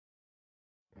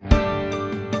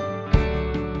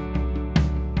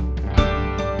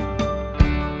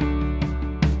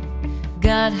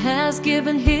God has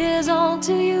given His all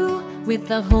to you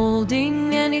without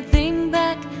holding anything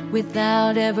back,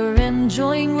 without ever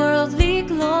enjoying worldly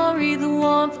glory, the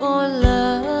warmth or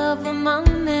love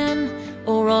among men,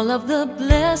 or all of the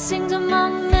blessings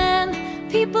among men.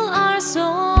 People are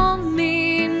so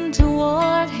mean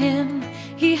toward Him.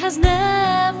 He has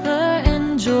never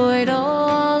enjoyed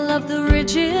all of the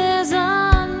riches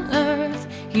on earth.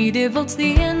 He devotes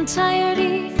the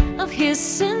entirety of His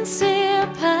sincere,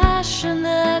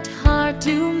 passionate heart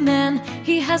to men.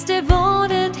 He has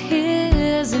devoted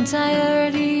His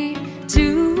entirety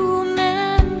to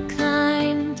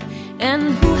mankind.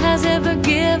 And who has ever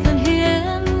given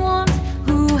Him warmth?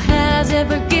 Who has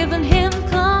ever given Him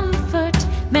comfort?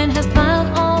 Man has piled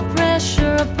all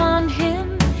pressure upon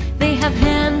Him. They have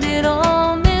handed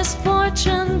all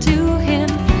misfortune to Him.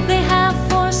 They have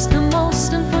forced the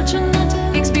most unfortunate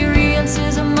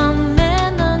experiences among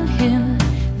men on Him.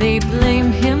 They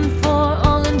blame Him for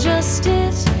all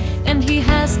injustice, and He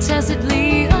has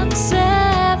tacitly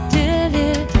accepted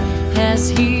it. Has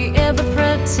He ever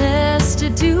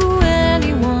protested to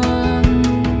anyone?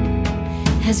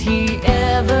 Has He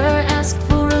ever asked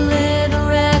for a little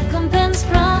recompense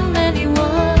from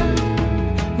anyone?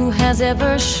 Who has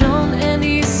ever shown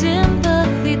any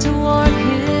sympathy toward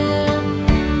Him?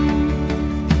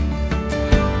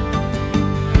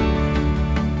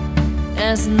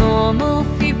 As normal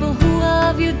people, who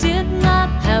of you did not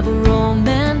have a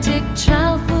romantic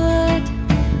childhood?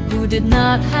 Who did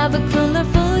not have a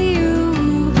colorful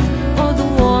youth, or the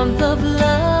warmth of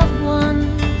loved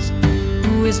ones?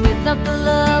 Who is without the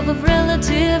love of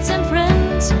relatives and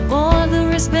friends, or the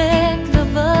respect of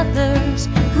others?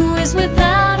 Who is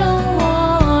without a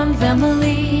warm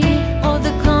family, or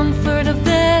the comfort of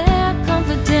their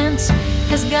confidence?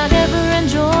 Has God ever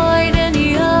enjoyed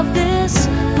any of this?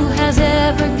 Who has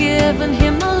ever given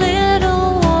Him a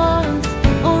little warmth,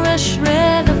 or a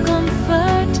shred of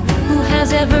comfort? Who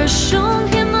has ever shown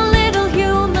Him a little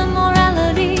human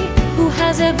morality? Who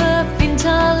has ever been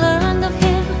tolerant of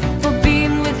Him, for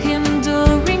being with Him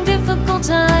during difficult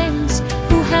times?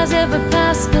 Who has ever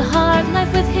passed the hard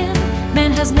life with Him?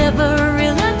 Man has never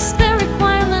relaxed their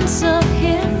requirements of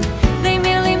Him. They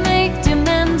merely make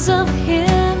demands of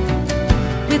Him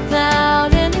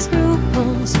without any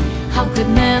scruples. How could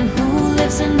man who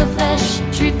lives in the flesh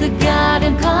treat the God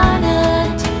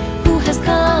incarnate, who has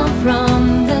come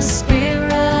from the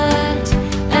Spirit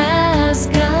as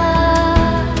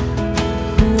God?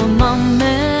 Who among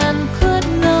men could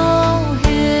know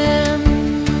Him?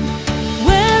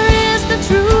 Where is the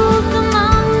truth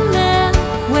among men?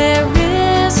 Where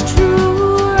is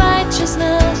true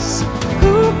righteousness?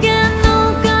 Who can know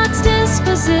God's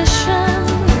disposition,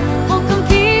 or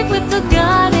compete with the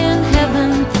God in heaven?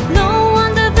 No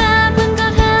wonder that when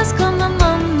God has come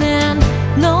among men,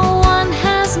 no one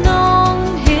has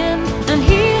known Him, and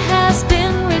He has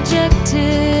been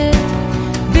rejected,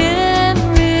 been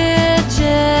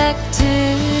rejected.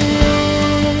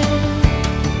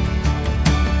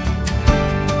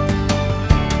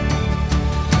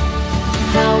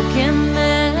 How can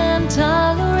man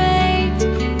tolerate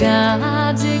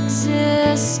God's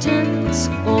existence,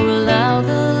 or allow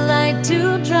the light to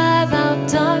drive out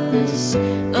darkness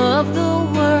of the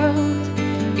world?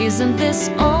 Isn't this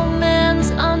all